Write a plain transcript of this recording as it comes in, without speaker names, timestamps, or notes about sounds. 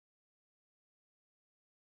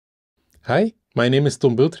Hi, my name is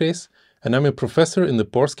Tom Bultreys, and I'm a professor in the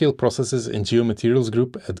Pore-Scale Processes and Geomaterials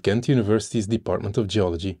group at Ghent University's Department of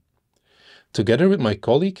Geology. Together with my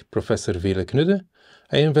colleague, Professor Veerle Cnudde,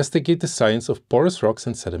 I investigate the science of porous rocks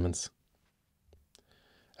and sediments.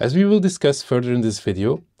 As we will discuss further in this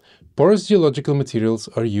video, porous geological materials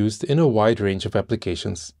are used in a wide range of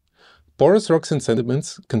applications. Porous rocks and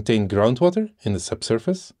sediments contain groundwater in the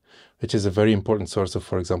subsurface, which is a very important source of,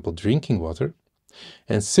 for example, drinking water,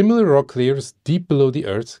 and similar rock layers deep below the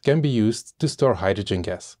earth can be used to store hydrogen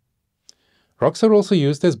gas. Rocks are also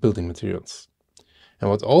used as building materials. And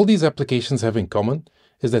what all these applications have in common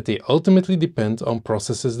is that they ultimately depend on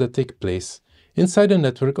processes that take place inside a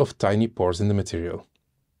network of tiny pores in the material.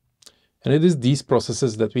 And it is these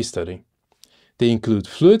processes that we study. They include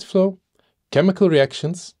fluid flow, chemical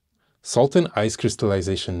reactions, salt and ice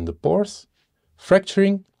crystallization in the pores,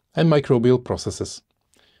 fracturing, and microbial processes.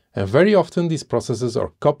 And very often these processes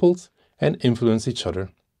are coupled and influence each other.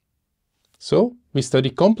 So, we study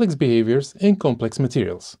complex behaviors in complex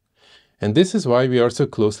materials. And this is why we are so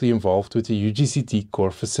closely involved with the UGCT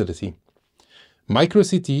core facility.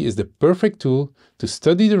 Micro-CT is the perfect tool to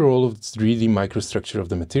study the role of the 3D microstructure of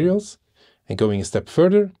the materials, and going a step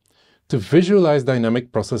further, to visualize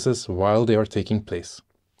dynamic processes while they are taking place.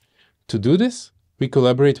 To do this, we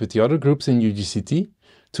collaborate with the other groups in UGCT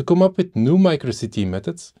to come up with new micro-CT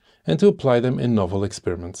methods and to apply them in novel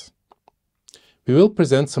experiments. We will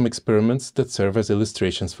present some experiments that serve as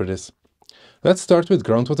illustrations for this. Let's start with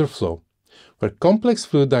groundwater flow, where complex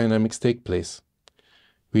fluid dynamics take place.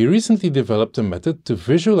 We recently developed a method to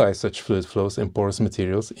visualize such fluid flows in porous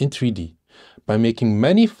materials in 3D by making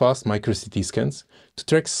many fast micro-CT scans to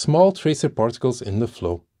track small tracer particles in the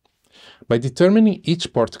flow. By determining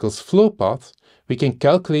each particle's flow path, we can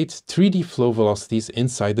calculate 3D flow velocities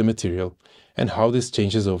inside the material and how this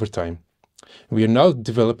changes over time. We are now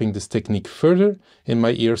developing this technique further in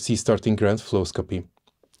my ERC starting grant flowscopy.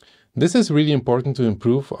 This is really important to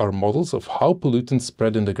improve our models of how pollutants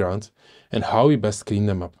spread in the ground and how we best clean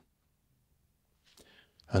them up.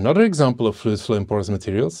 Another example of fluid flow in porous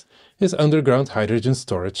materials is underground hydrogen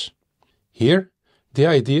storage. Here, the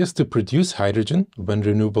idea is to produce hydrogen when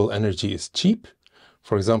renewable energy is cheap,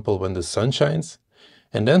 for example when the sun shines,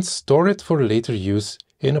 and then store it for later use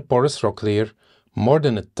in a porous rock layer more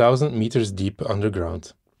than 1,000 meters deep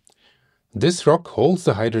underground. This rock holds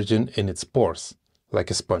the hydrogen in its pores,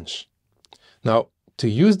 like a sponge. Now, to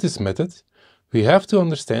use this method, we have to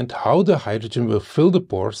understand how the hydrogen will fill the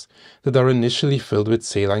pores that are initially filled with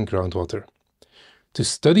saline groundwater. To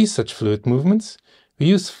study such fluid movements, we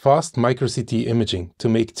use fast micro-CT imaging to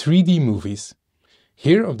make 3D movies,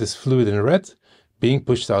 here of this fluid in red being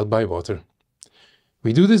pushed out by water.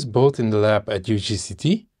 We do this both in the lab at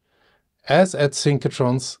UGCT as at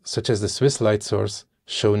synchrotrons such as the Swiss light source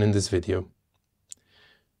shown in this video.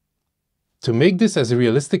 To make this as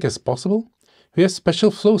realistic as possible, we have special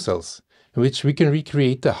flow cells in which we can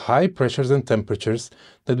recreate the high pressures and temperatures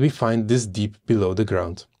that we find this deep below the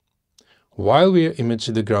ground, while we image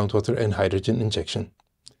the groundwater and hydrogen injection.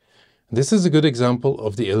 This is a good example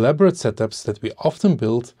of the elaborate setups that we often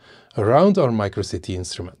build around our micro-CT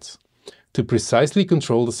instruments to precisely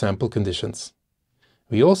control the sample conditions.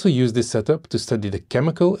 We also use this setup to study the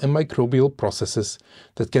chemical and microbial processes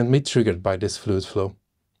that can be triggered by this fluid flow.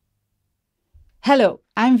 Hello,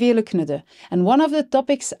 I'm Veerle Cnudde, and one of the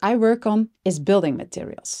topics I work on is building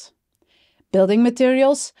materials. Building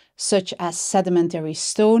materials, such as sedimentary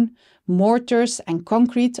stone, mortars and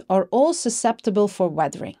concrete, are all susceptible for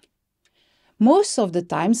weathering. Most of the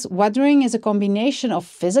times, weathering is a combination of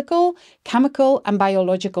physical, chemical and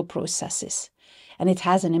biological processes, and it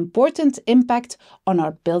has an important impact on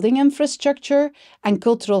our building infrastructure and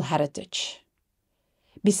cultural heritage.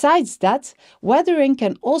 Besides that, weathering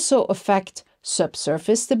can also affect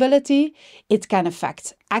subsurface stability, it can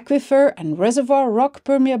affect aquifer and reservoir rock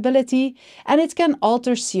permeability, and it can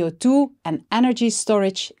alter CO2 and energy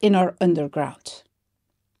storage in our underground.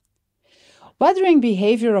 Weathering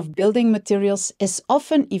behavior of building materials is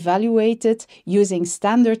often evaluated using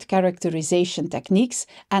standard characterization techniques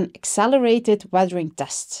and accelerated weathering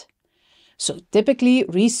tests. So typically,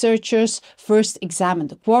 researchers first examine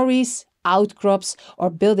the quarries, outcrops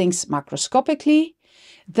or buildings macroscopically.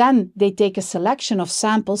 Then they take a selection of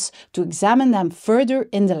samples to examine them further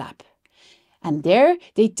in the lab. And there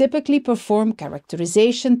they typically perform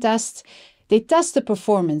characterization tests, they test the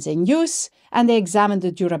performance in use, and they examine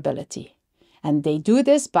the durability. And they do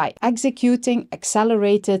this by executing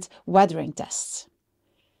accelerated weathering tests.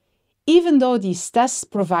 Even though these tests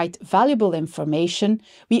provide valuable information,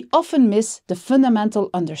 we often miss the fundamental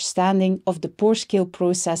understanding of the pore-scale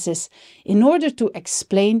processes in order to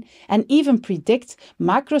explain and even predict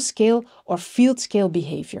macro-scale or field-scale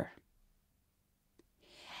behavior.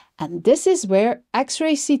 And this is where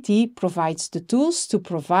X-ray CT provides the tools to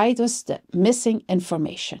provide us the missing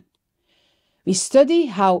information. We study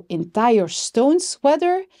how entire stones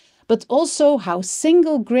weather, but also how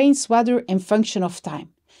single grains weather in function of time.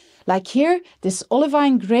 Like here, this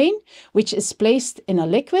olivine grain, which is placed in a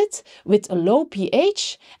liquid with a low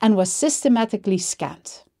pH and was systematically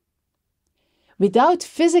scanned. Without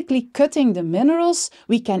physically cutting the minerals,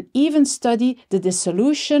 we can even study the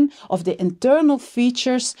dissolution of the internal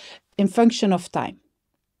features in function of time.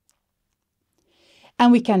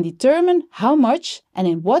 And we can determine how much and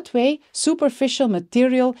in what way superficial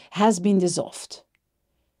material has been dissolved.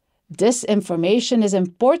 This information is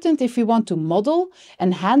important if we want to model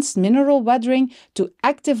enhanced mineral weathering to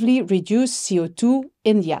actively reduce CO2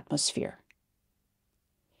 in the atmosphere.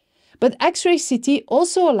 But X-ray CT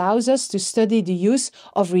also allows us to study the use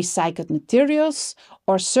of recycled materials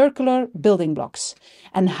or circular building blocks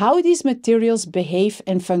and how these materials behave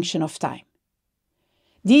in function of time.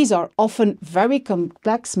 These are often very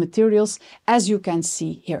complex materials, as you can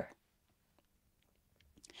see here.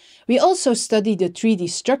 We also study the 3D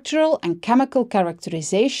structural and chemical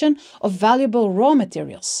characterization of valuable raw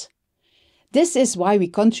materials. This is why we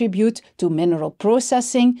contribute to mineral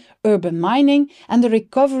processing, urban mining, and the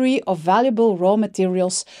recovery of valuable raw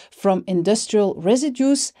materials from industrial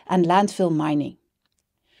residues and landfill mining.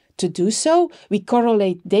 To do so, we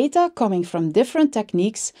correlate data coming from different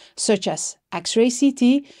techniques such as X-ray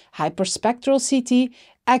CT, hyperspectral CT,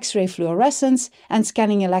 X-ray fluorescence, and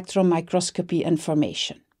scanning electron microscopy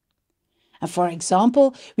information. And for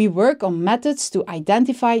example, we work on methods to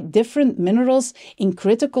identify different minerals in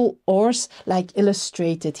critical ores like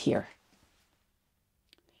illustrated here.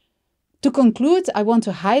 To conclude, I want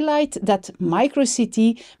to highlight that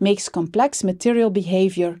micro-CT makes complex material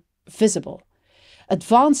behavior visible.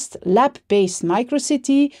 Advanced lab-based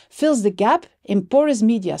micro-CT fills the gap in porous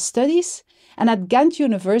media studies, and at Ghent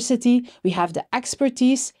University we have the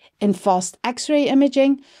expertise in fast X-ray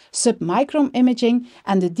imaging, submicron imaging,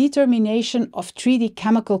 and the determination of 3D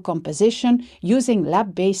chemical composition using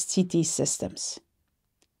lab-based CT systems.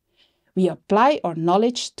 We apply our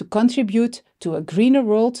knowledge to contribute to a greener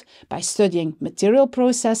world by studying material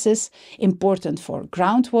processes important for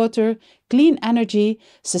groundwater, clean energy,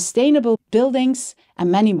 sustainable buildings,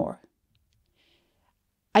 and many more.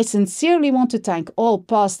 I sincerely want to thank all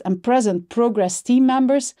past and present Progress team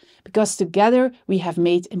members because together we have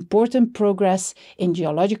made important progress in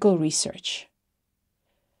geological research.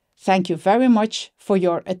 Thank you very much for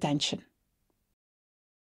your attention.